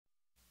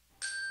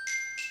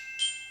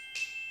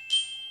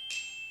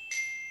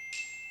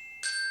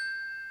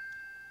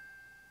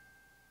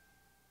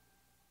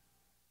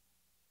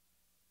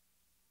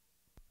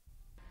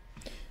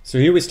So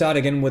here we start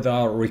again with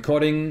our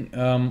recording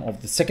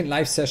of the second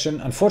live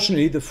session.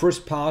 Unfortunately, the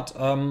first part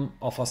of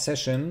our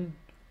session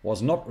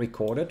was not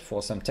recorded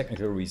for some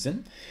technical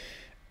reason.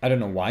 I don't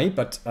know why,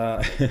 but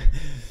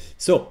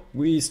so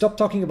we stopped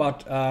talking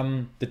about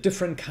the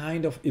different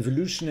kind of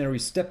evolutionary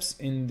steps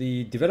in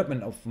the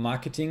development of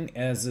marketing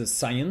as a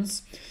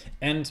science.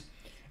 And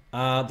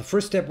the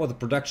first step was the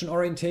production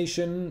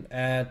orientation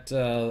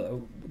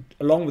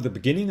along with the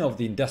beginning of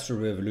the Industrial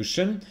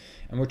Revolution.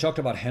 And we talked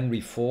about Henry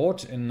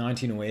Ford in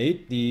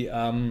 1908, the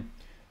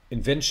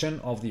invention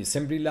of the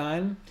assembly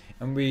line.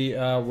 And we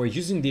were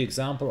using the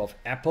example of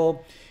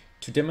Apple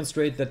to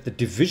demonstrate that the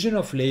division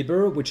of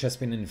labor, which has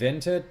been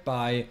invented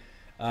by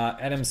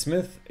Adam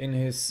Smith in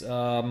his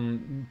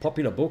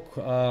popular book,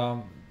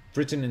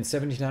 written in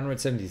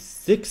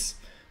 1776,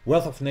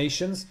 Wealth of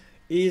Nations,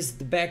 is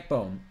the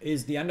backbone,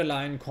 is the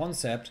underlying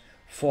concept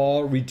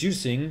for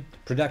reducing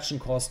production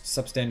costs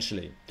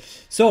substantially.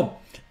 So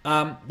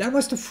that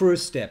was the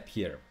first step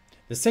here.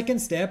 The second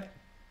step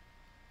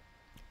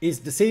is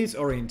the sales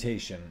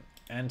orientation.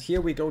 And here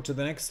we go to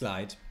the next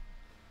slide.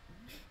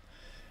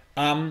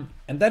 And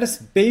that is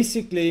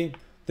basically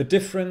the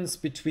difference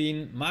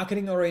between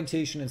marketing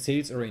orientation and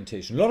sales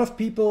orientation. A lot of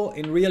people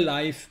in real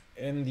life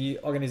in the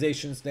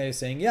organizations, they're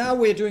saying, yeah,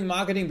 we're doing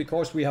marketing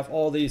because we have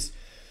all these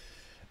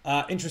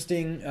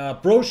interesting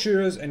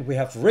brochures, and we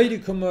have radio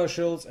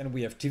commercials, and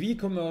we have TV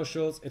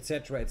commercials,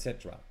 etc.,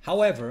 etc.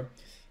 However,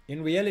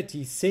 in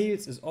reality,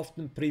 sales is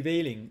often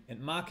prevailing, and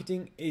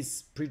marketing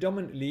is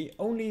predominantly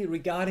only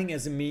regarding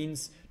as a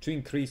means to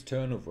increase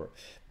turnover.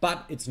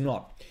 But it's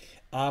not.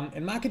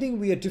 In marketing,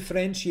 we are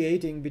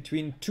differentiating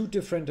between two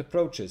different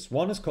approaches.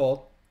 One is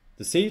called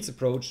the sales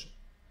approach,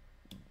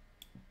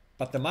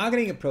 but the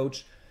marketing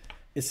approach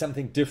is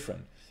something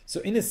different.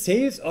 So in a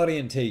sales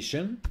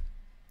orientation,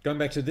 going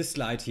back to this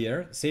slide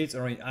here,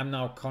 I'm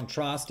now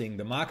contrasting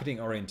the marketing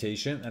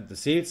orientation and the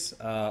sales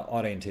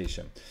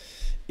orientation.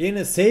 In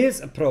a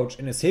sales approach,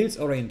 in a sales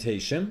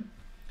orientation,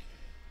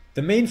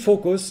 the main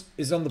focus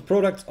is on the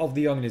products of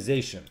the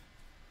organization.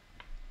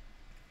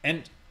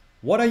 And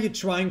what are you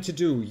trying to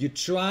do? You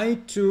try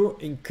to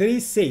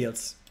increase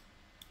sales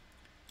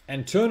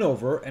and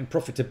turnover and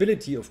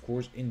profitability, of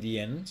course, in the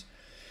end,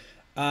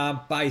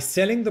 by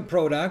selling the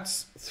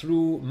products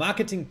through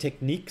marketing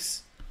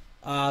techniques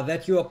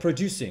that you are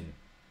producing.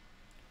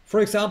 For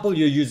example,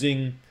 you're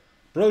using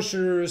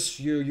brochures,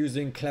 you're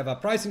using clever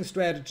pricing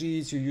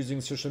strategies, you're using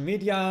social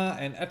media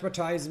and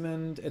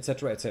advertisement,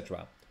 etc.,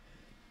 etc.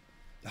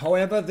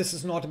 However, this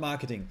is not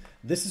marketing.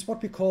 This is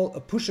what we call a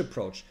push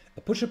approach.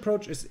 A push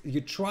approach is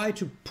you try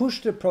to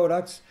push the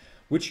products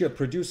which you're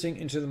producing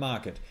into the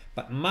market.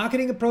 But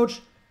marketing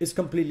approach is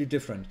completely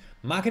different.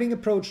 Marketing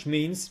approach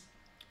means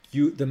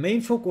the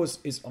main focus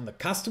is on the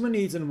customer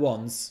needs and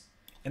wants,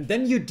 and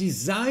then you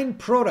design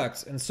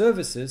products and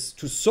services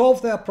to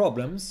solve their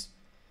problems.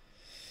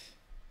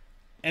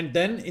 And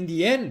then in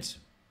the end,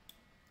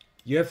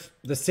 you have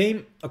the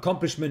same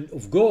accomplishment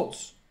of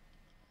goals.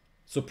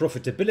 So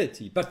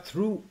profitability, but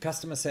through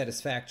customer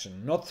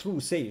satisfaction, not through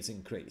sales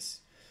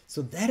increase.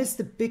 So that is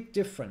the big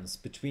difference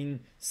between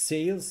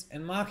sales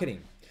and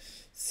marketing.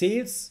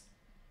 Sales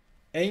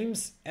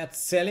aims at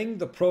selling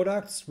the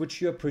products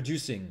which you're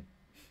producing.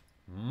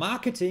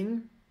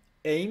 Marketing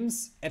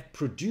aims at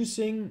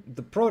producing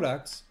the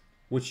products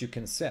which you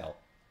can sell.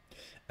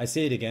 I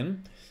say it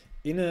again.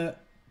 In a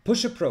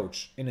push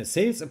approach, in a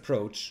sales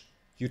approach,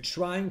 you're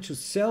trying to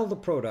sell the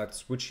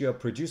products which you're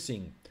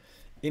producing.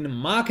 In a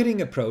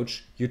marketing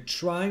approach, you're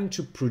trying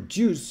to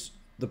produce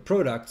the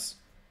products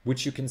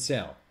which you can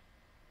sell.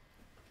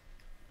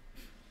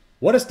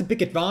 What is the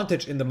big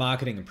advantage in the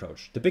marketing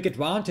approach? The big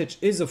advantage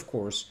is, of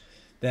course,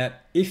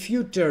 that if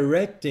you're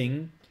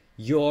directing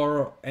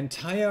your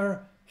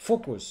entire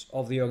focus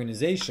of the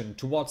organization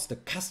towards the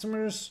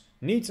customer's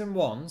needs and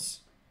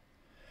wants,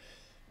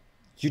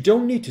 you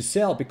don't need to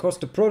sell, because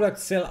the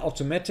products sell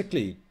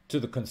automatically to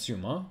the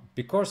consumer,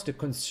 because the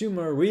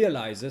consumer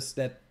realizes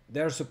that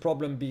there's a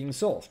problem being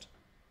solved.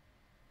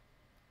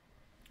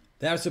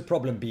 There's a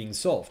problem being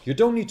solved. You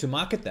don't need to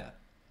market that.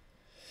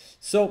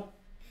 So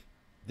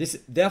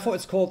therefore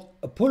it's called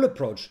a pull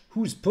approach.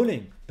 Who's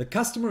pulling? The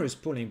customer is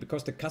pulling,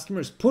 because the customer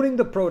is pulling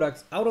the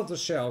products out of the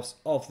shelves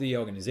of the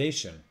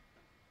organization.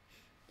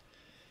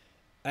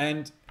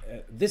 And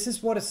this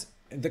is what is,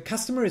 the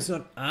customer is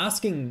not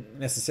asking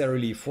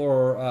necessarily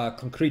for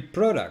concrete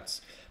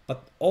products,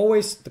 but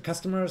always the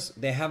customers,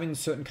 they're having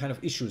certain kind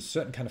of issues,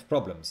 certain kind of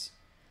problems.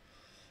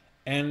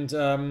 And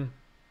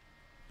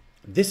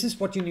this is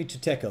what you need to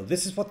tackle.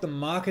 This is what the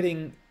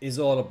marketing is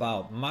all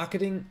about.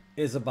 Marketing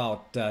is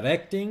about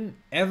directing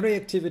every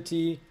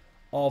activity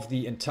of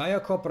the entire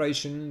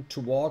corporation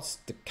towards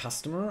the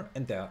customer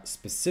and their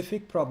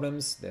specific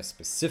problems, their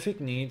specific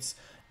needs,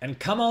 and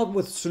come out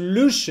with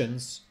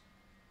solutions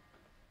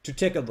to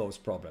tackle those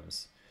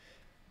problems.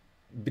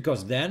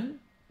 Because then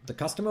the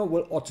customer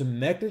will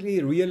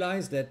automatically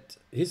realize that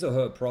his or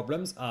her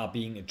problems are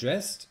being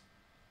addressed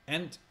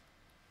and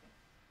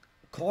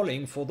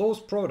calling for those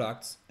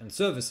products and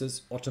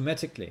services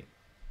automatically.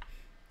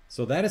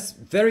 So that is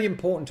very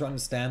important to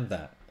understand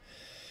that.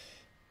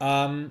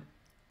 I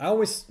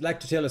always like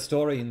to tell a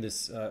story in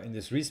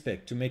this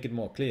respect to make it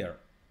more clear.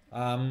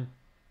 I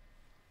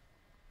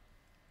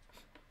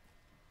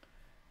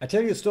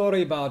tell you a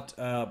story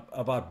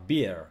about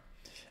beer.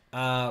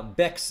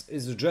 Beck's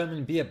is a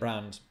German beer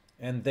brand,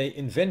 and they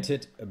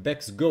invented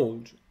Beck's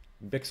Gold.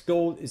 Beck's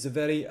Gold is a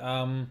very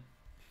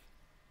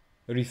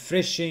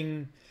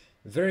refreshing,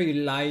 very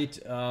light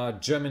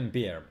German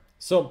beer.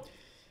 So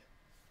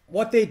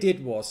what they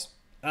did was,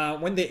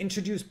 when they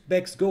introduced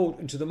Beck's Gold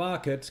into the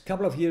market a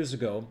couple of years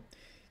ago,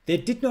 they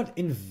did not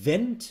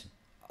invent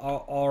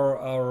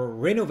or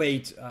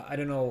renovate, I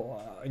don't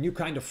know, a new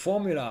kind of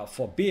formula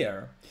for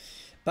beer,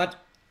 but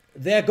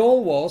their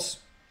goal was,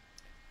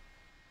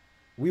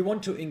 we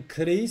want to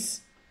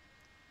increase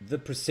the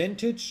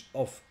percentage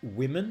of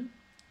women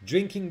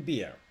drinking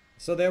beer.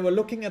 So they were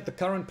looking at the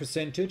current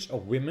percentage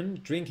of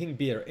women drinking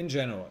beer in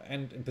general,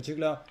 and in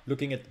particular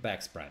looking at the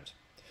Beck's brand.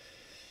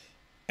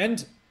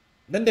 And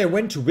then they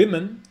went to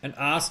women and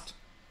asked,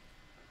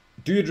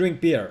 do you drink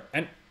beer?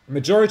 And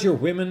majority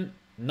of women,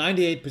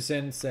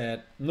 98%,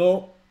 said,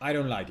 no, I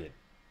don't like it.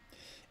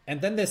 And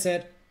then they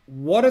said,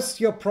 what is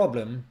your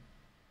problem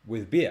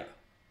with beer?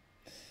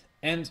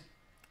 And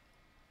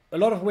a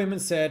lot of women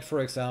said, for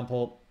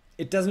example,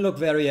 it doesn't look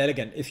very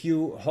elegant. If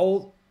you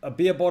hold a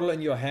beer bottle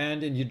in your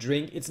hand and you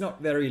drink, it's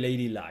not very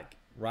ladylike,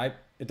 right?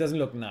 It doesn't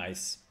look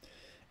nice.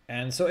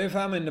 And so if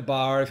I'm in the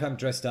bar, if I'm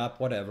dressed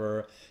up,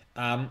 whatever,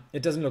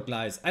 it doesn't look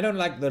nice. I don't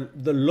like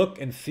the look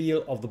and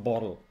feel of the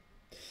bottle.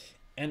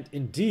 And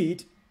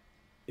indeed,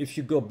 if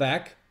you go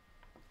back,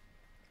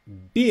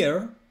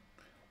 beer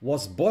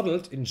was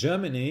bottled in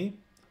Germany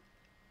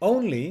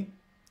only,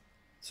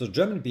 so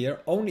German beer,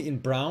 only in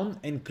brown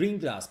and green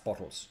glass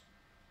bottles.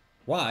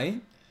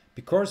 Why?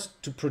 Because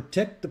to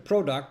protect the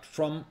product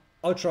from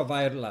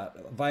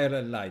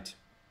ultraviolet light.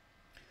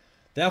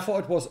 Therefore,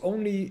 it was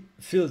only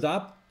filled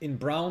up in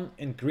brown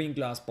and green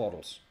glass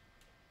bottles.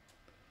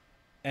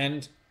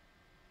 And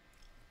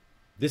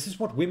this is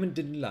what women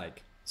didn't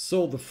like.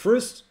 So the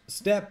first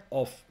step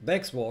of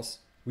Beck's was,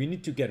 we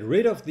need to get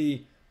rid of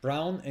the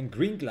brown and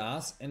green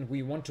glass, and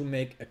we want to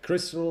make a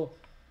crystal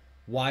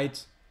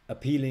white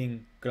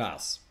appealing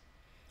glass.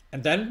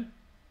 And then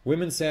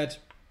women said,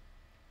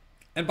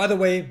 and by the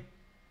way,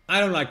 I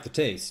don't like the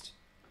taste.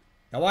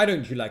 Now, why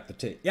don't you like the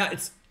taste? Yeah,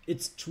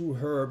 it's too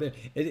herb.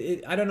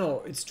 I don't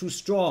know, it's too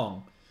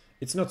strong.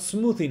 It's not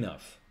smooth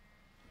enough.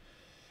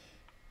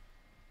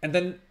 And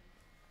then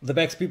the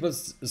Beck's people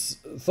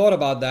thought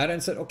about that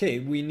and said, okay,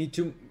 we need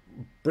to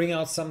bring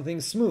out something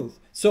smooth.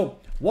 So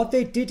what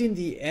they did in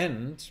the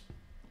end,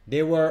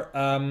 they were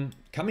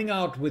coming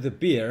out with a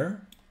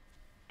beer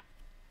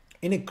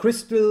in a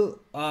crystal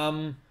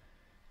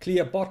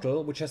clear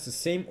bottle, which has the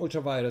same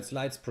ultraviolet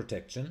lights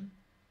protection,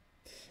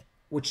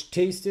 which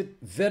tasted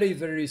very,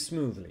 very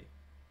smoothly.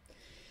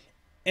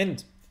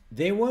 And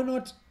they were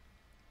not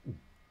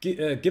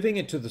giving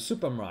it to the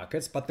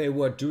supermarkets, but they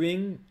were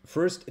doing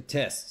first a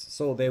test.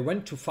 So they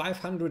went to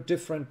 500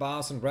 different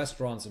bars and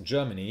restaurants in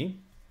Germany.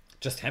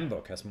 Just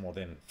Hamburg has more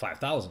than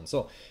 5,000.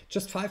 So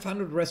just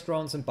 500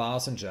 restaurants and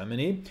bars in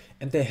Germany.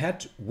 And they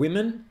had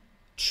women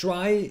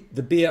try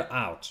the beer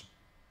out.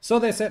 So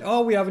they said,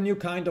 oh, we have a new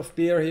kind of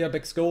beer here,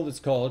 Beck's Gold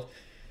it's called.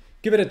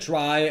 Give it a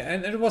try.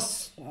 And it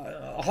was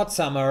a hot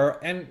summer.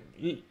 And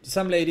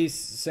some ladies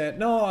said,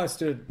 no, I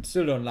still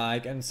don't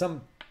like. And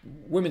some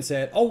women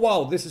said, oh,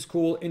 wow, this is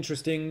cool,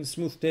 interesting,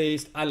 smooth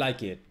taste. I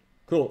like it.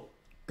 Cool.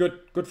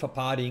 Good for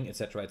partying,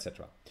 etc.,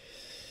 etc.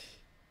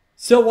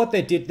 So what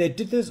they did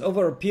this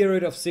over a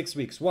period of 6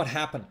 weeks. What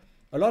happened?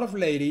 A lot of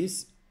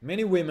ladies,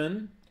 many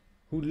women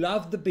who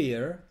loved the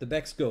beer, the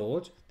Beck's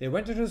Gold, they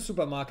went into the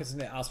supermarkets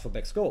and they asked for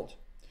Beck's Gold.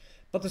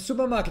 But the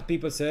supermarket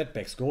people said,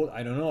 Beck's Gold?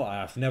 I don't know.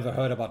 I've never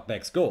heard about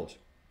Beck's Gold.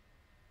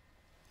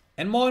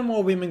 And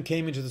more women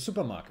came into the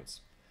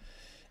supermarkets.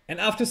 And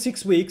after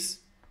 6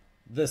 weeks,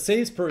 the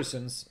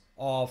salespersons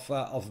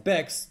of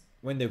Beck's,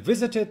 when they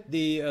visited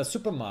the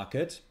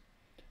supermarket,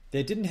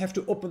 they didn't have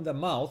to open their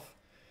mouth,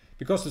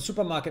 because the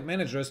supermarket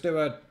managers, they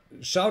were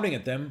shouting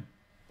at them,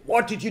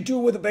 what did you do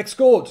with the Beck's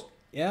Gold?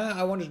 Yeah,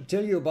 I wanted to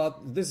tell you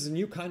about, this is a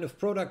new kind of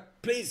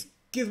product. Please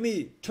give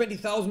me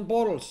 20,000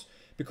 bottles,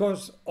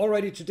 because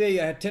already today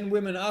I had 10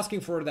 women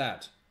asking for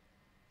that.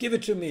 Give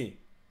it to me.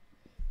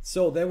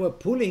 So they were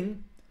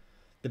pulling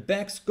the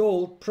Beck's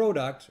Gold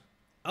product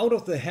out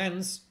of the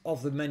hands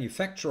of the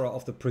manufacturer,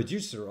 of the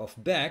producer of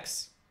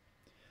Beck's,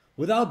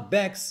 without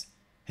Beck's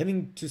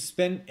having to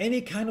spend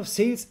any kind of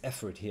sales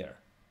effort here.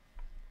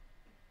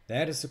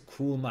 That is a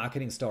cool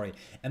marketing story.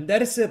 And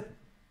that is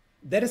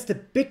the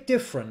big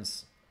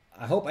difference,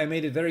 I hope I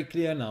made it very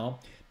clear now,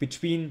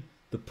 between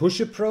the push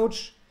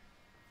approach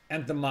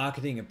and the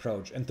marketing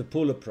approach and the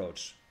pull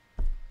approach.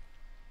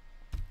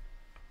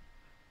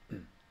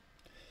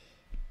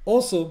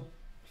 Also,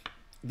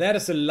 that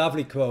is a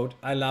lovely quote.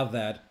 I love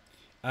that.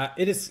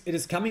 It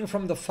is coming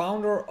from the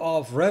founder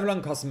of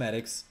Revlon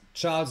Cosmetics,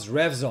 Charles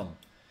Revson.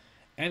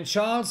 And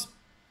Charles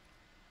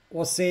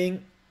was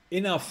saying,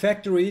 in our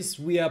factories,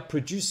 we are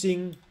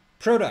producing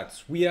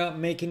products. We are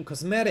making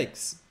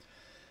cosmetics.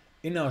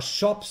 In our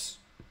shops,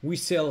 we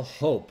sell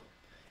hope.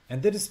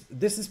 And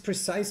this is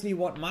precisely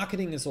what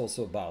marketing is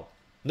also about.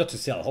 Not to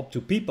sell hope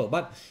to people,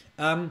 but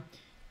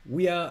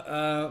we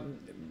are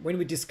when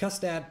we discuss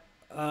that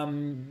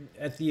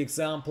at the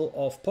example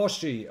of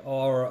Porsche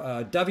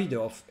or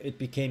Davidoff, it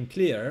became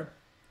clear,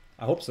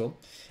 I hope so,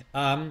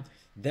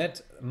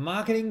 that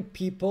marketing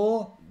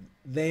people,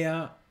 they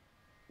are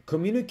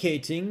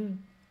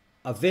communicating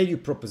a value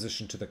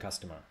proposition to the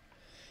customer.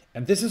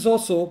 And this is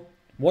also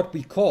what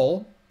we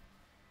call,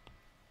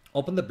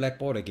 open the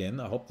blackboard again,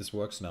 I hope this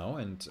works now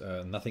and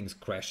nothing's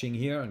crashing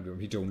here and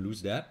we don't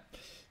lose that.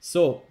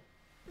 So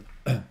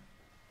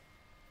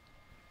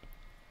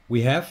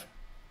we have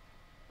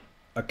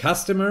a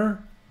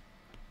customer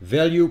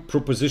value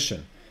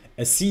proposition,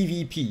 a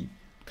CVP,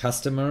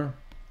 customer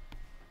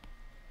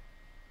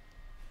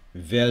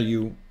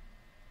value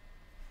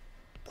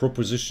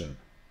proposition,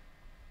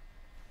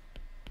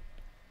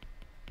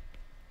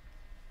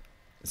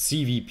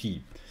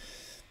 CVP.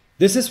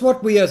 This is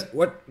what we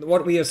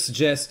are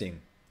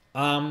suggesting.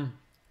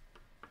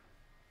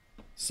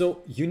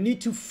 So you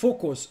need to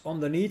focus on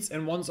the needs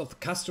and wants of the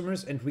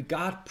customers and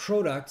regard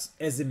products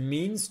as a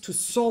means to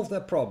solve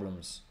their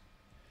problems.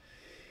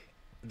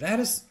 That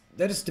is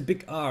the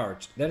big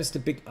art. That is the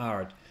big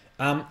art.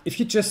 If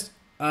you just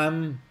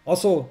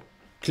also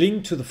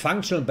cling to the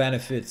functional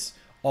benefits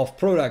of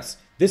products,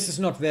 this is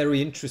not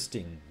very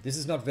interesting. This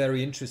is not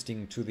very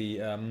interesting to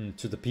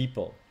the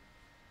people.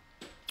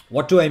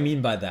 What do I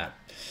mean by that?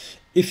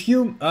 If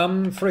you,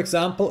 for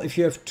example, if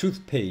you have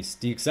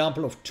toothpaste, the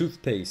example of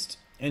toothpaste,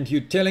 and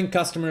you're telling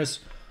customers,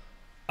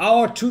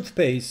 our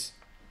toothpaste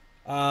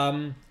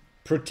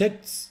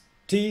protects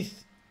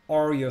teeth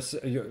or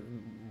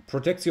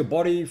protects your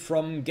body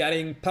from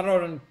getting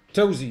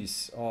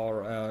parodontoses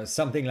or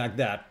something like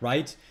that,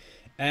 right?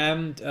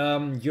 And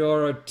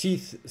your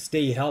teeth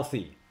stay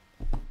healthy.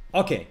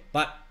 Okay,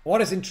 but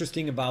what is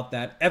interesting about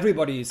that?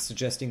 Everybody is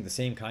suggesting the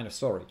same kind of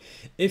story.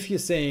 If you're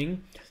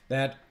saying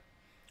that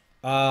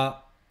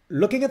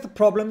looking at the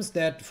problems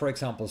that, for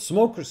example,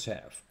 smokers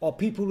have, or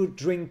people who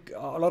drink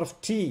a lot of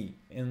tea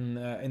in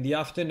the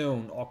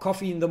afternoon or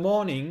coffee in the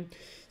morning,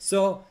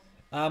 so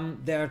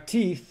their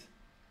teeth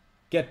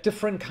get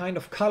different kind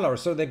of color,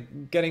 so they're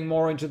getting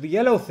more into the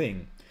yellow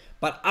thing.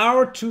 But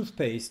our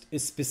toothpaste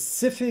is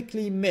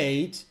specifically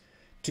made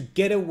to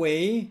get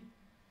away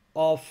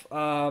of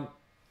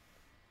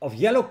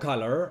yellow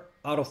color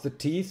out of the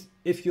teeth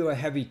if you're a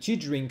heavy tea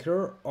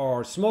drinker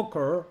or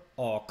smoker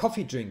or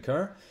coffee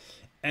drinker.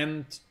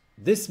 And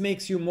this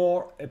makes you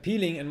more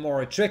appealing and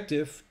more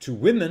attractive to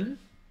women.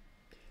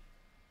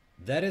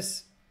 That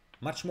is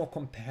much more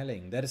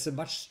compelling. That is a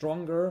much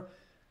stronger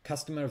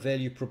customer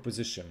value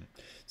proposition.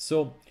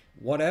 So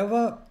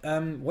whatever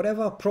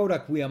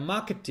product we are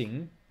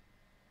marketing,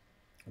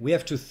 we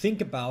have to think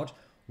about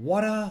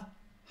what are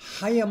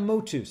higher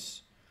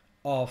motives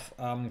of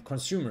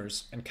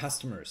consumers and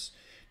customers.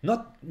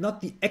 Not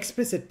the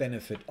explicit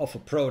benefit of a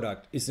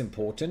product is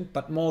important,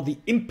 but more the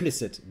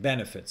implicit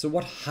benefit. So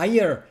what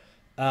higher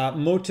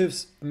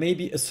motives may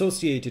be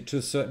associated to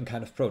a certain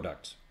kind of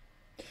product.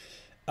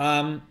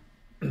 I'll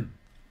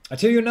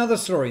tell you another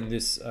story in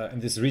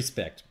this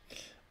respect.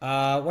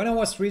 When I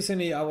was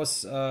recently, I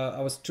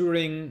was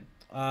touring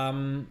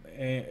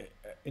in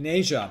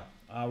Asia.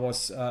 I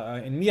was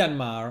in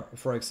Myanmar,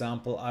 for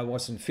example. I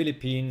was in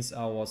Philippines.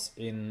 I was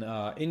in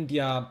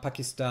India,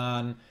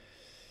 Pakistan,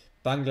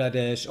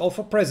 Bangladesh, all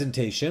for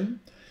presentation.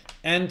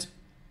 And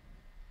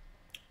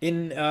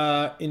in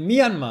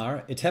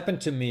Myanmar, it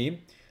happened to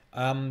me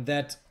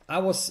that I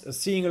was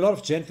seeing a lot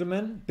of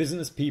gentlemen,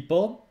 business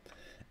people,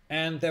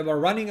 and they were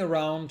running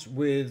around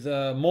with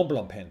Mont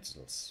Blanc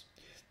pencils.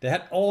 They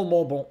had all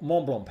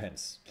Mont Blanc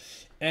pens.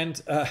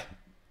 And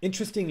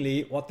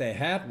interestingly, what they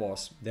had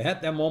was, they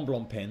had their Mont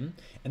Blanc pen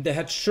and they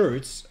had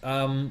shirts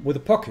with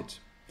a pocket.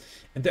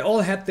 And they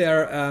all had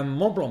their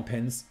Mont Blanc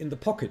pens in the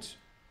pocket.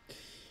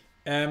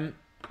 And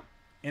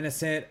I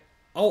said,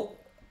 oh,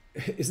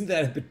 isn't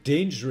that a bit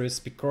dangerous?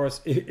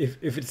 Because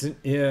if it's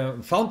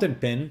a fountain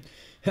pen,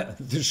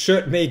 the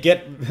shirt may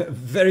get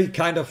very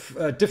kind of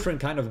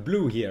different kind of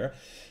blue here.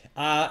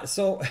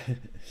 So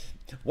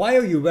why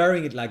are you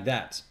wearing it like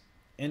that?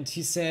 And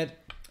he said,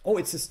 oh,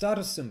 it's a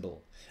status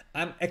symbol.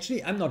 I'm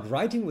not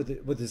writing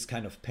with this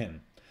kind of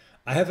pen.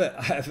 I have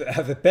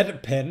a better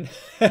pen.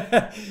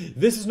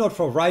 This is not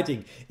for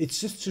writing. It's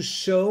just to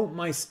show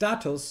my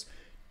status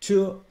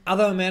to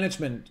other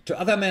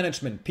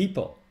management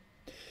people.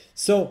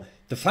 So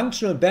the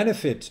functional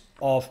benefit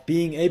of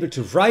being able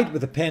to write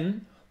with a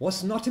pen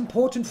was not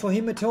important for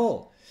him at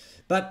all.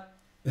 But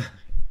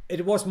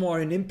it was more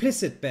an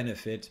implicit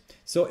benefit.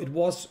 So it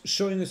was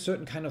showing a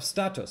certain kind of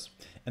status.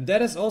 And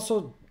that is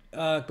also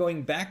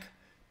going back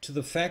to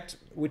the fact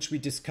which we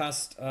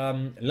discussed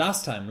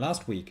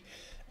last week,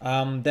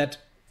 that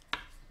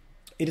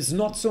it is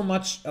not so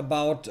much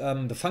about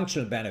the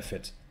functional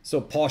benefit. So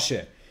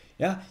Porsche,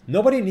 yeah,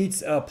 nobody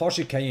needs a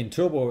Porsche Cayenne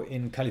Turbo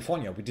in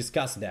California. We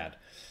discussed that.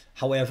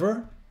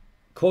 However,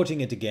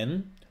 quoting it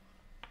again,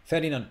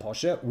 Ferdinand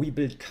Porsche, we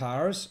build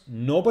cars.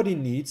 Nobody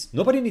needs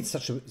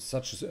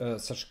such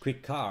a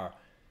quick car.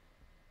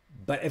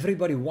 but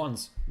everybody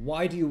wants.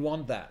 Why do you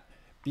want that?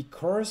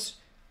 Because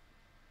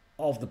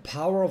of the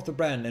power of the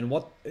brand and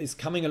what is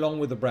coming along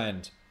with the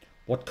brand.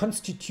 What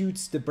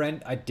constitutes the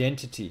brand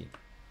identity?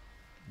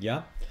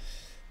 Yeah,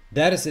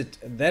 that is it.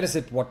 That is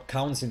it. What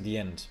counts in the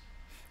end.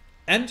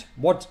 And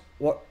what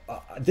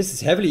this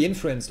is heavily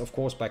influenced, of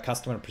course, by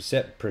customer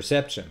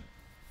perception.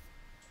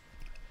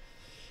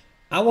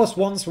 I was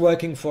once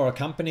working for a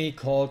company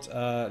called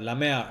La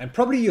Mer, and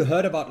probably you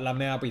heard about La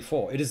Mer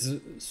before. It is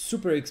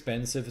super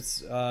expensive.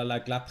 It's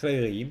like La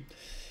Prairie,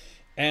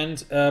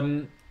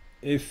 and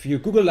if you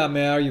Google La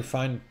Mer, you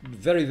find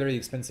very, very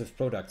expensive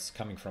products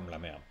coming from La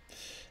Mer.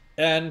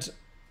 And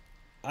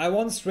I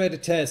once read a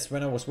test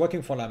when I was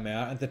working for La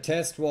Mer, and the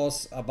test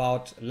was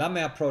about La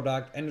Mer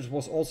product, and it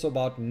was also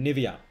about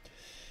Nivea.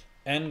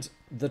 And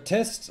the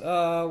test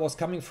was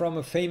coming from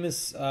a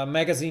famous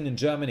magazine in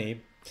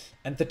Germany,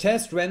 and the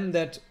test ran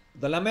that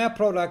the La Mer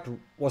product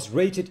was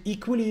rated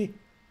equally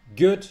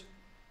good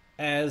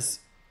as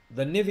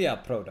the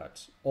Nivea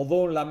product,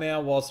 although La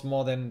Mer was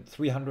more than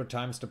 300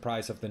 times the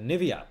price of the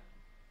Nivea,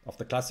 of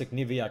the classic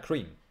Nivea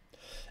cream.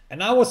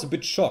 And I was a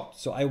bit shocked,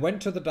 so I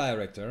went to the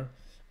director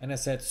and I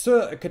said,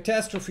 "Sir, a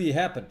catastrophe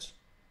happened."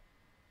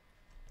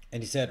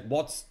 And he said,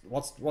 "What's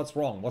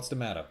wrong? What's the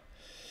matter?"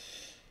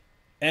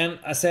 And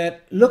I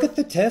said, "Look at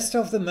the test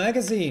of the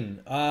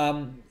magazine.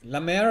 La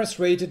Mer is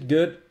rated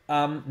good.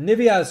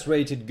 Nivea is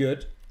rated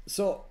good.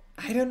 So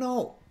I don't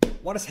know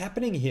what is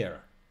happening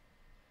here.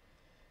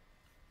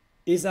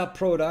 Is our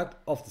product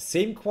of the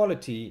same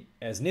quality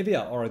as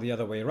Nivea, or the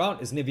other way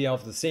around? Is Nivea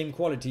of the same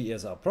quality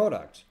as our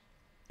product?"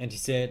 And he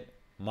said,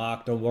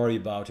 "Mark, don't worry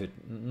about it.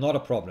 Not a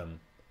problem."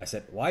 I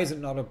said, "Why is it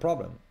not a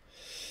problem?"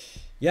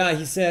 Yeah,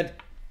 he said,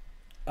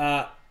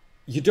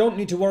 "You don't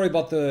need to worry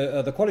about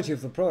the quality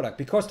of the product,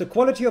 because the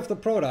quality of the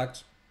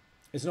product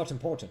is not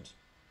important."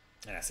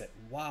 And I said,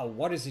 "Wow,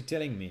 what is he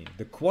telling me?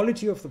 The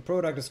quality of the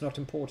product is not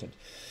important."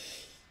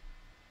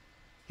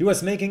 He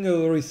was making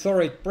a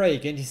rhetoric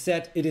break, and he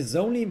said, "It is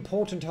only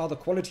important how the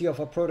quality of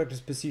our product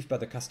is perceived by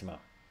the customer."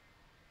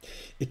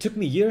 It took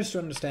me years to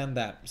understand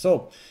that.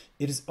 So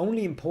it is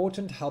only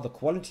important how the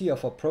quality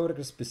of our product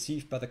is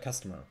perceived by the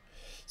customer.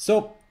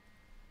 So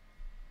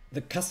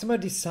the customer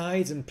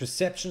decides, and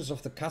perceptions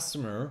of the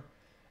customer,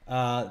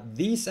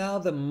 these are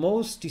the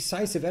most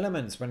decisive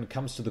elements when it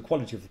comes to the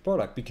quality of the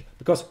product.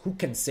 Because who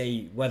can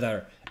say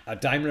whether a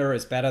Daimler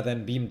is better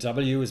than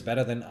BMW, is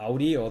better than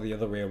Audi, or the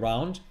other way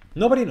around?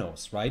 Nobody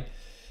knows, right?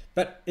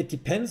 But it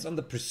depends on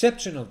the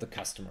perception of the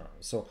customer.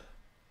 So,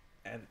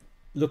 and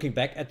looking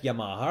back at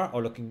Yamaha,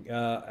 or looking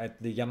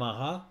at the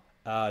Yamaha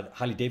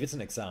Harley-Davidson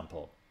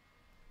example.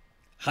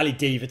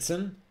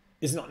 Harley-Davidson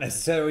is not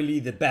necessarily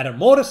the better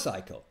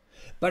motorcycle,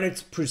 but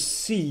it's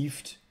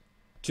perceived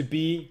to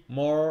be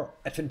more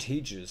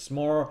advantageous,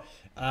 more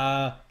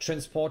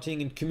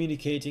transporting and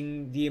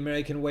communicating the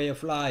American way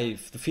of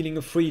life, the feeling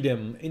of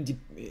freedom,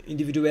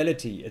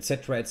 individuality,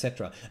 etc.,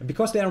 etc. And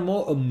because there are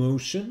more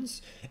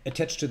emotions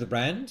attached to the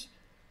brand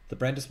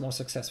is more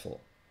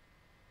successful.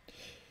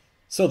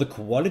 So the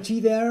quality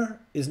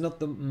there is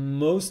not the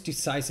most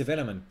decisive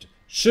element.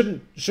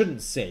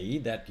 Shouldn't say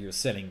that you're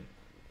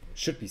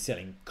should be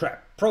selling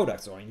crap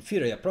products or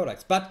inferior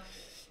products, but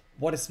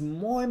what is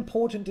more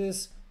important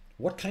is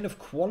what kind of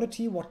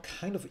quality, what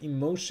kind of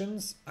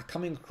emotions are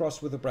coming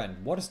across with the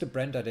brand. What is the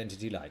brand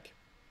identity like?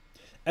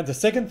 And the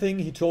second thing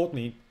he told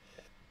me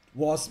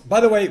was, "By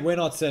the way, we're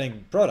not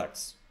selling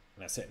products."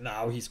 And I said,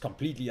 "No, he's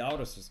completely out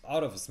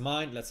of his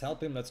mind. Let's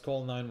help him. Let's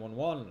call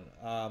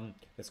 911.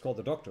 Let's call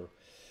the doctor."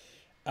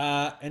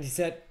 And he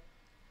said,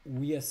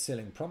 "We are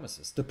selling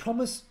promises. The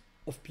promise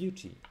of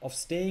beauty, of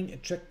staying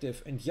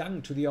attractive and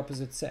young to the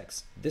opposite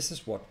sex. This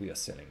is what we are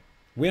selling.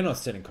 We're not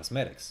selling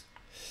cosmetics."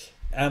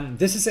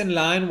 This is in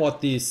line with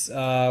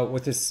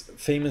this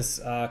famous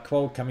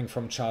quote coming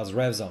from Charles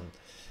Revson.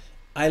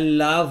 I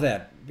love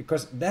that,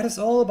 because that is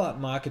all about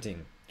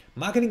marketing.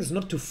 Marketing is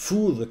not to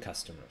fool the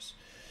customers,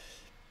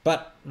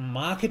 but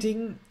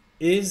marketing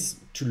is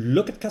to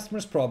look at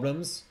customers'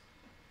 problems,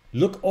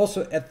 look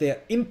also at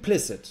their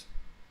implicit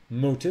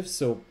motives,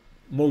 so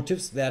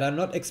motives that are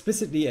not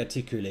explicitly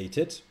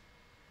articulated,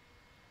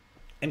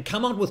 and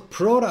come out with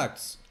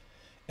products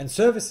and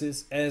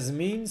services as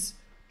means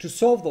to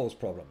solve those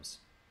problems.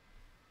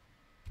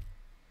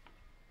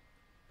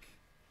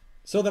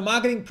 So the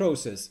marketing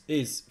process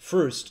is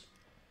first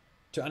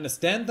to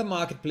understand the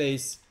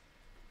marketplace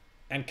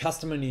and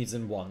customer needs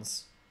and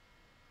wants,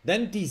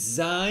 then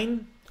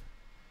design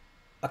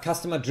a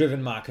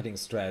customer-driven marketing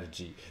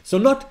strategy. So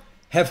not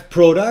have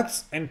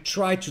products and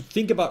try to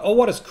think about, oh,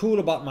 what is cool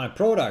about my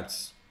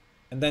products,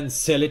 and then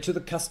sell it to the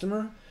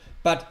customer,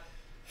 but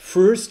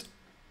first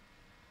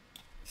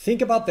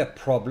think about their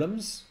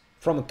problems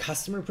from a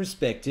customer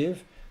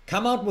perspective,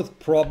 come out with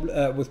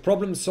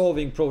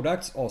problem-solving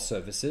products or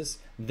services,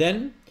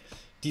 then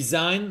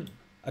design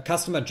a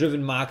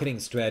customer-driven marketing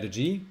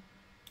strategy,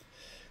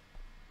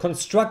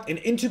 construct an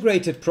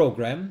integrated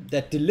program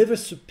that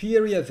delivers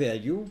superior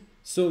value.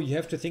 So you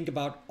have to think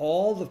about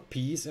all the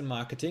P's in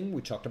marketing.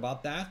 We talked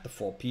about that, the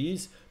 4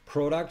 P's: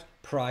 product,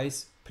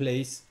 price,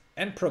 place,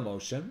 and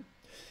promotion.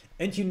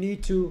 and you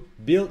need to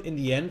build in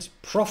the end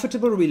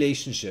profitable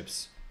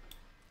relationships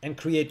and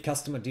create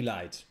customer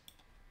delight.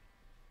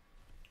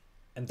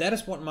 And that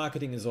is what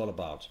marketing is all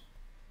about.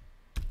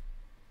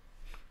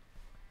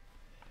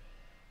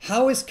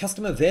 How is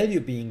customer value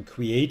being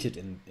created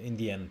in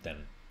the end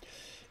then?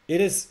 It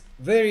is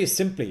very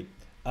simply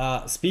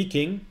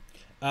speaking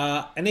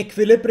an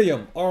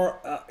equilibrium, or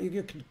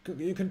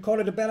you can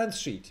call it a balance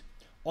sheet.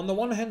 On the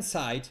one hand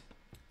side,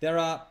 there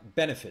are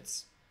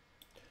benefits.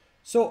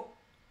 So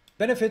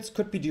benefits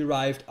could be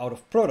derived out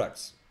of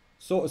products.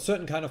 So a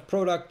certain kind of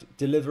product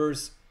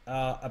delivers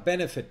a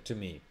benefit to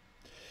me.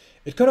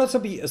 It could also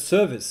be a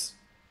service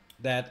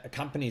that a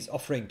company is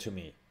offering to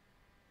me.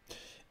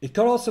 It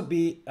could also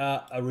be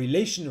a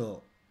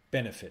relational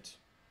benefit.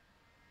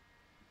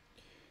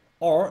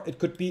 Or it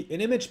could be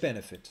an image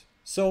benefit.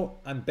 So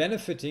I'm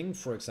benefiting,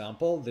 for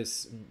example,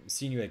 this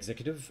senior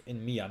executive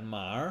in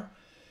Myanmar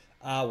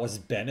was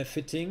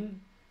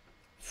benefiting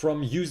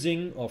from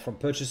using or from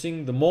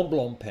purchasing the Mont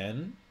Blanc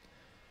pen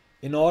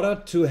in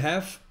order to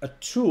have a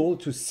tool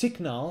to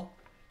signal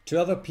to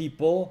other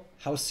people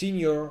how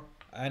senior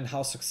and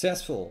how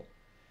successful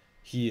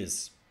he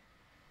is.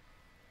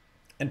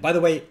 And by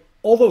the way,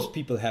 all those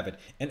people have it.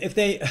 And if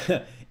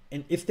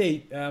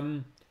they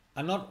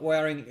are not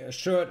wearing a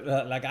shirt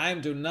like I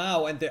am doing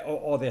now, and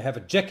they have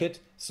a jacket,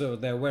 so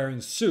they're wearing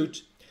a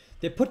suit,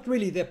 they put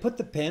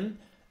the pen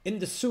in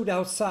the suit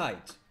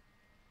outside.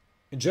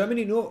 In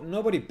Germany,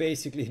 nobody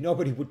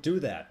would do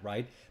that,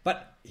 right?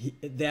 But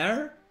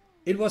there,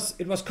 it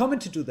was common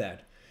to do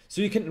that.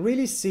 So you can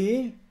really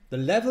see the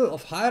level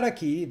of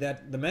hierarchy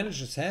that the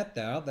managers had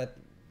there, that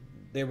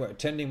they were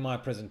attending my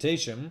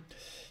presentation.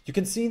 You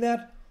can see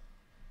that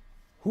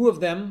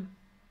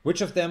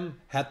which of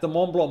them had the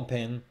Mont Blanc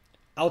pen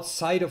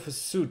outside of a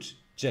suit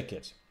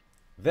jacket.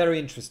 Very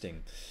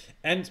interesting.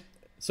 And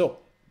so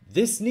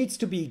this needs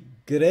to be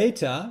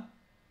greater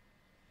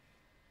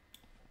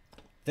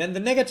than the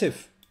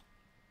negative.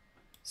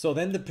 So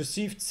then the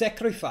perceived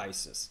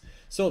sacrifices.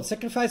 So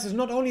sacrifice is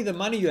not only the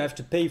money you have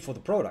to pay for the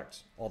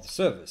product or the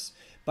service,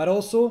 but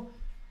also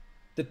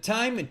the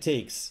time it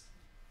takes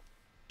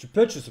to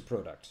purchase a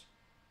product.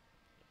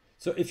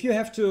 So if you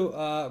have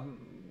to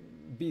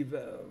be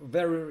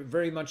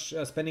very much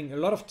spending a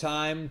lot of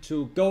time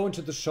to go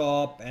into the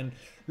shop and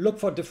look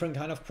for different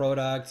kind of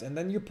products, and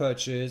then you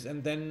purchase,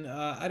 and then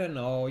I don't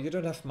know, you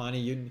don't have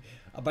money,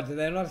 but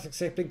they're not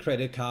accepting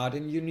credit card,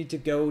 and you need to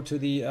go to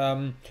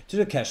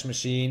the cash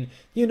machine,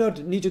 you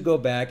need to go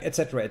back,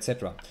 etc.,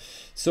 etc.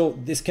 So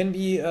this can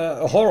be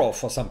a horror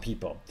for some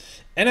people.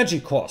 Energy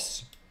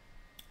costs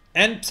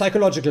and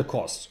psychological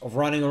costs of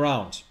running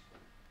around.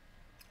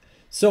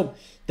 So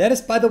that is,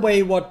 by the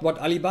way, what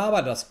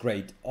Alibaba does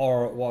great,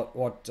 or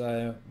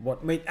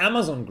what made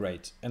Amazon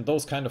great, and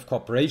those kind of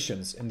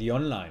corporations in the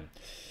online.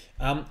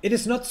 It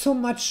is not so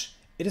much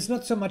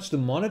the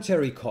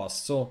monetary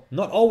cost. So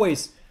not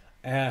always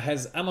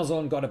has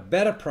Amazon got a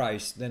better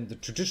price than the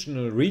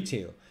traditional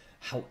retail.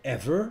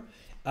 However,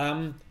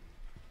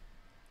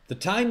 the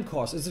time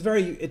cost is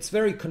it's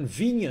very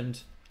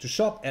convenient to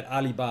shop at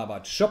Alibaba,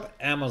 to shop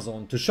at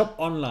Amazon, to shop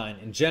online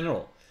in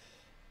general,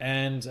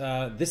 and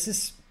this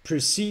is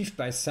perceived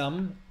by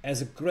some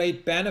as a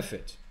great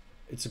benefit.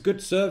 It's a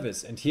good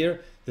service, and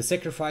here the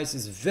sacrifice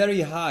is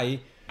very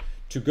high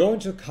to go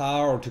into a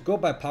car or to go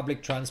by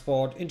public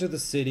transport into the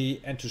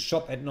city and to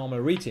shop at normal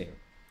retail.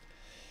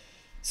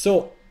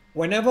 So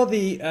whenever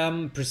the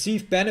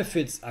perceived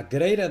benefits are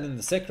greater than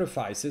the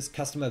sacrifices,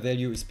 customer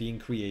value is being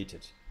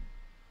created.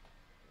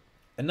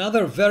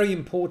 Another very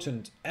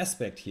important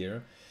aspect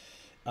here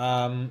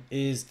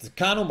is the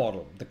Kano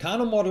model. The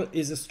Kano model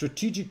is a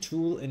strategic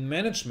tool in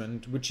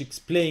management which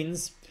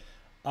explains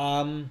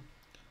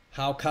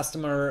how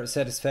customer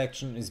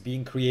satisfaction is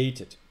being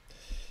created.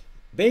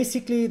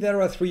 Basically,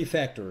 there are three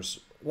factors.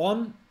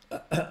 One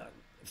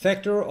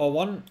factor or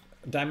one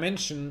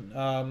dimension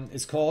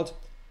is called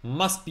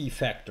must-be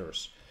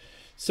factors.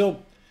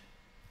 So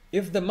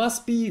if the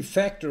must-be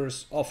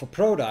factors of a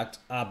product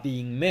are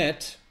being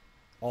met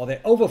or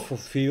they're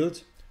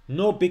overfulfilled,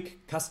 no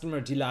big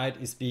customer delight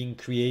is being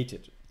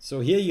created.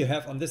 So here you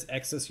have on this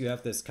axis, you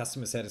have this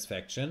customer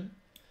satisfaction.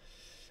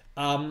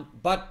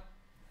 But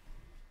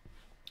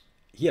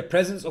here,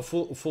 presence of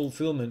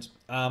fulfillment.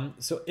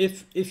 So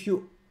if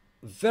you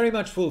very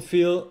much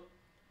fulfill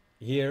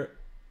here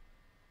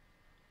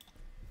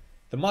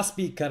the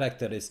must-be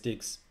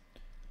characteristics,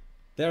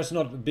 there's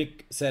not a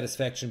big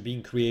satisfaction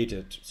being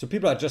created. So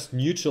people are just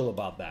neutral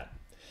about that.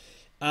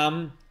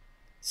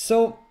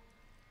 So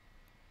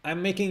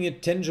I'm making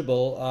it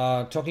tangible,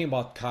 talking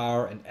about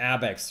car and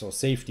airbags, so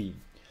safety.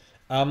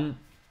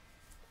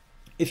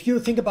 If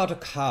you think about a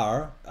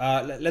car,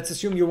 let's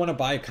assume you want to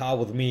buy a car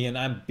with me and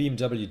I'm a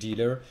BMW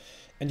dealer,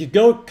 and you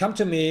come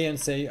to me and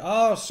say,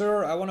 oh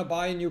sir, I want to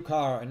buy a new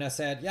car. And I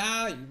said,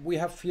 yeah, we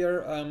have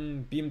here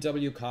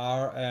BMW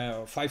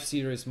car, 5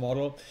 Series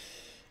model.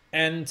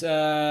 And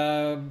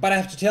but I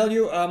have to tell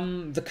you,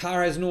 the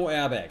car has no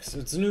airbags.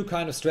 It's a new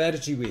kind of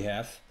strategy we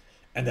have.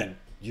 And then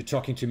you're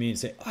talking to me and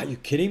say, are you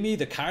kidding me?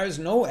 The car has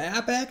no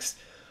airbags?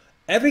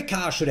 Every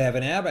car should have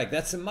an airbag.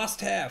 That's a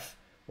must-have,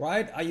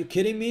 right? Are you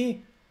kidding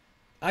me?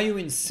 Are you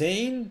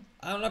insane?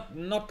 I'm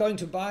not going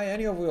to buy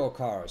any of your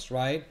cars,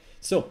 right?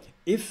 So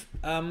if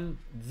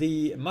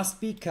the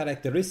must-be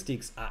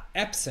characteristics are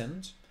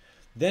absent,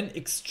 then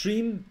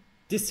extreme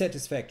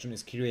dissatisfaction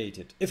is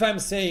created. If I'm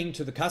saying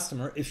to the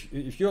customer,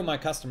 if you're my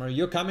customer,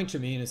 you're coming to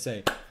me and you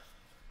say,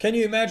 can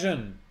you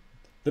imagine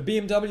the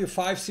BMW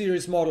 5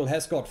 Series model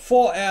has got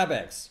 4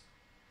 airbags?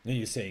 Then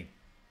you say,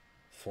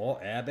 4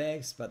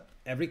 airbags? But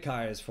every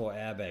car has 4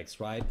 airbags,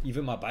 right?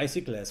 Even my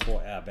bicycle has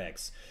 4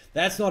 airbags.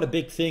 That's not a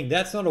big thing.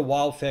 That's not a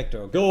wow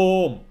factor. Go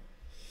home.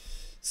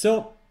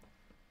 So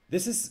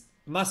this is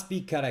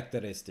must-be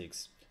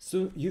characteristics.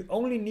 So you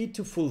only need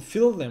to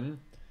fulfill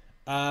them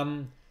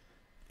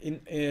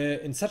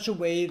in such a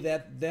way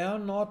that they are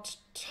not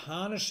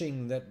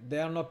tarnishing, that they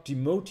are not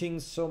demoting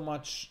so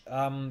much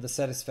the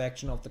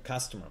satisfaction of the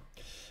customer.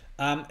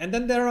 And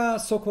then there are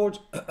so-called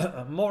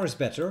more is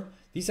better.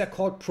 These are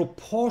called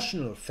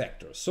proportional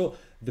factors. So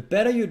the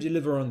better you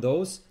deliver on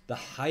those, the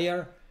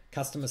higher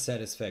customer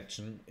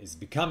satisfaction is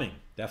becoming.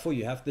 Therefore,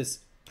 you have this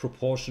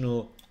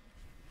proportional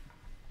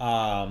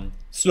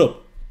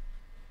slope.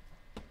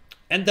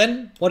 And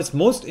then what is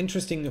most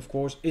interesting, of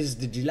course, is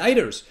the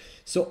delighters.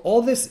 So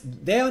all this,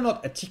 they are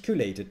not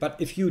articulated, but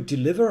if you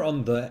deliver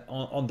on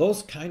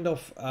those kind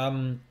of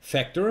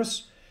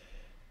factors,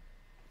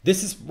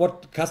 this is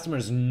what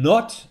customers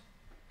not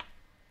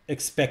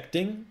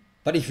expecting.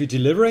 But if you're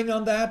delivering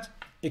on that,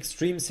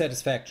 extreme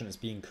satisfaction is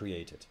being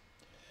created.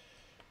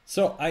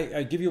 So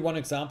I give you one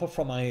example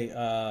from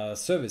my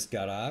service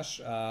garage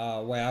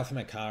where I have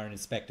my car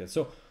inspected.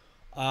 So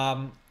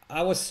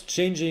I was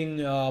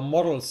changing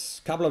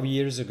models a couple of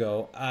years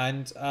ago,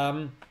 and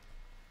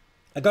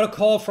I got a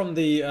call from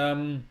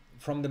the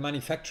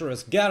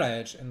manufacturer's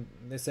garage, and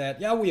they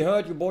said, yeah, we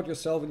heard you bought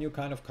yourself a new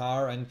kind of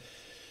car, and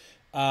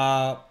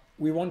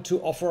we want to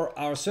offer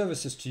our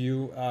services to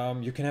you.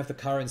 You can have the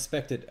car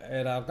inspected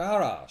at our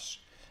garage,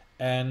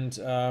 and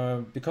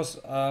because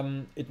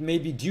it may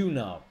be due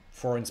now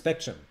for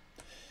inspection.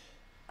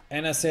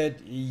 And I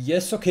said,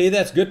 yes, okay,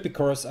 that's good,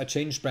 because I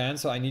changed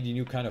brands, so I need a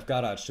new kind of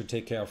garage to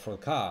take care of for the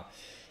car.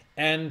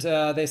 And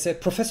they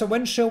said, Professor,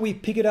 when shall we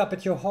pick it up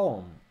at your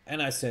home?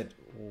 And I said,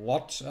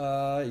 what?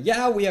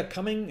 Yeah, we are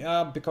coming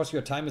because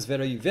your time is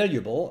very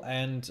valuable,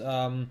 and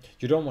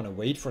you don't want to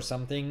wait for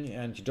something,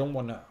 and you don't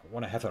want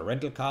to have a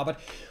rental car. But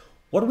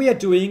what we are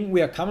doing,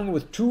 we are coming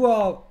with two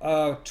of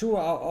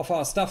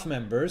our staff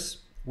members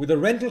with a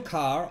rental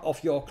car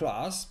of your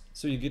class,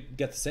 so you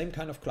get the same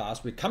kind of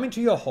class. We're coming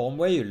to your home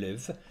where you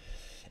live,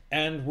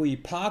 and we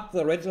park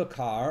the rental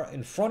car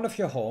in front of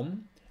your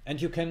home, and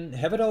you can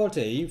have it all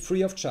day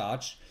free of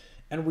charge.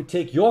 And we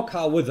take your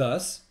car with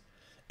us,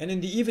 and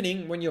in the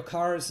evening when your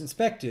car is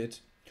inspected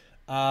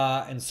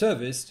and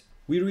serviced,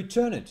 we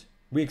return it.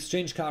 We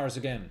exchange cars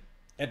again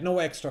at no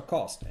extra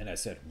cost. And I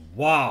said,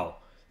 wow,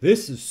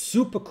 this is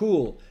super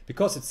cool,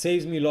 because it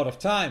saves me a lot of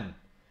time.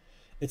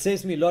 It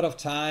saves me a lot of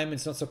time.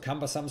 It's not so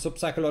cumbersome. So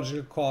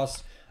psychological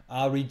costs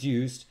are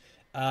reduced.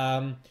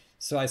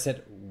 So I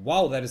said,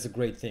 wow, that is a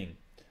great thing.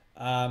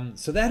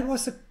 So that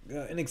was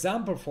an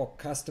example for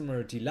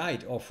customer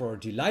delight, or for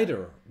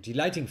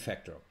delighting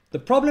factor. The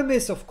problem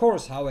is, of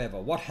course, however,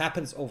 what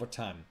happens over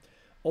time?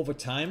 Over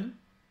time,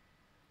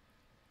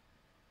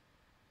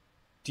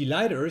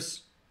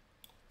 delighters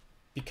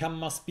become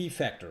must-be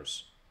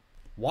factors.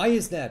 Why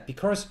is that?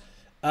 Because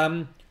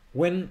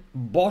when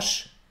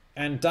Bosch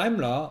and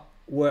Daimler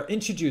were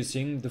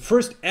introducing the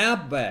first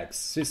airbag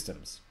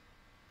systems,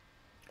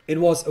 it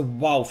was a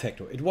wow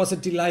factor. It was a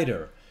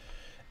delighter.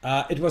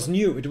 It was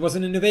new. It was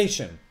an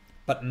innovation.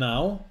 But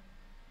now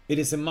it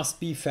is a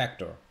must-be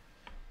factor,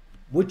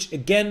 which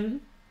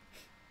again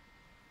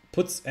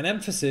puts an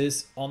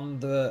emphasis on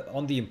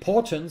the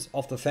importance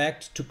of the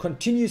fact to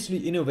continuously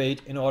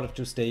innovate in order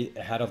to stay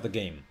ahead of the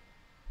game.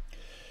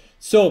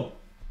 So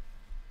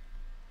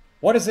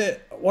what is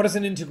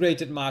an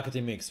integrated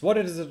marketing mix? What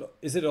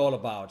is it all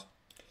about?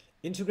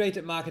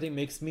 Integrated marketing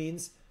mix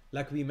means,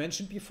 like we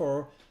mentioned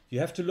before, you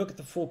have to look at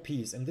the 4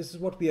 P's, and this is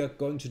what we are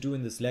going to do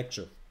in this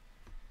lecture.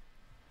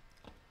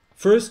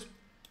 First,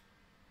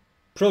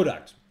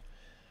 product.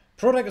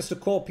 Product is the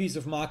core piece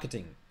of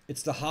marketing.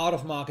 It's the heart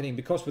of marketing,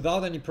 because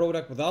without any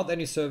product, without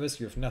any service,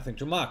 you have nothing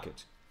to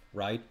market,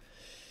 right?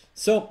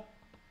 So,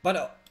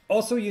 but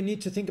also you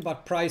need to think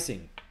about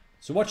pricing.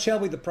 So what shall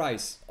be the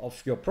price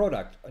of your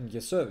product and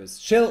your service?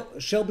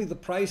 Shall be the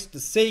price the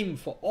same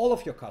for all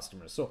of your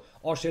customers? So,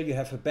 or shall you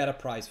have a better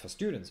price for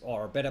students,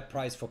 or a better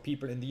price for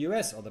people in the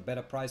US, or the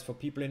better price for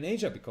people in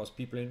Asia? Because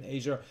people in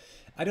Asia,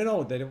 I don't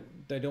know,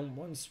 they don't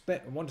want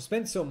to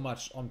spend so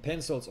much on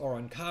pencils or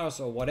on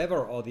cars or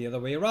whatever, or the other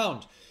way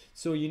around.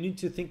 So you need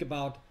to think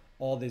about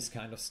all these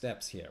kind of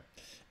steps here.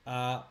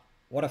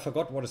 What I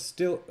forgot, what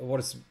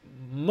is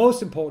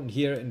most important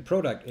here in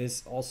product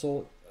is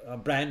also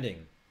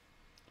branding.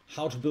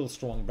 How to build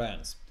strong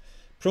brands.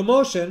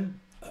 Promotion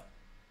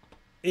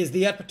is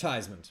the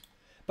advertisement,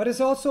 but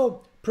it's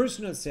also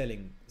personal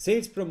selling,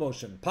 sales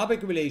promotion,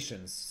 public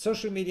relations,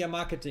 social media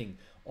marketing.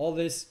 All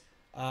this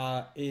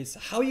is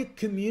how you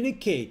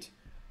communicate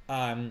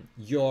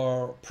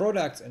your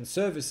products and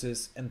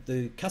services and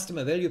the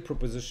customer value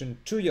proposition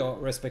to your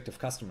respective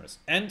customers.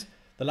 And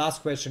the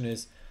last question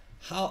is,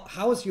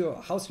 how's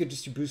your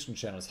distribution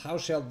channels? How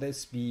shall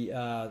this be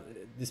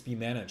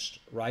managed,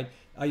 right?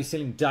 Are you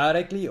selling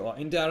directly or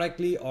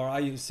indirectly, or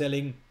are you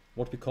selling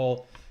what we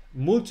call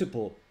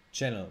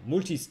multi-channel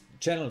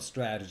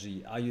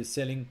strategy? Are you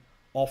selling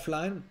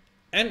offline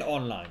and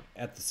online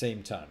at the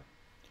same time?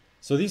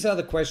 So these are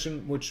the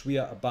questions which we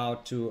are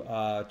about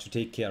to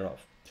take care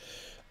of.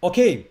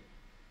 Okay,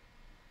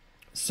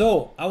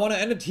 so I want to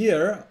end it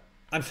here.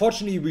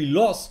 Unfortunately, we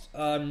lost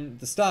the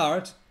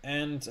start,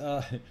 and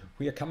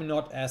we are coming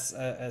not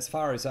as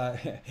far as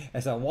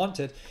I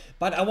wanted.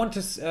 But I want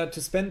to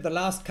spend the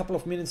last couple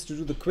of minutes to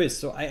do the quiz.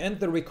 So I end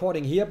the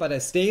recording here, but I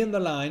stay in the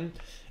line.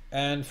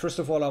 And first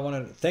of all, I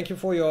want to thank you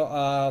for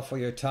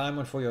your time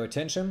and for your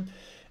attention.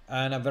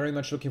 And I'm very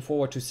much looking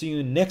forward to seeing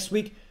you next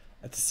week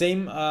at the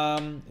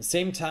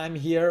same time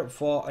here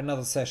for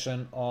another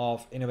session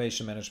of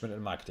innovation management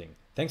and marketing.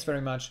 Thanks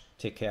very much.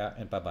 Take care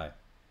and bye-bye.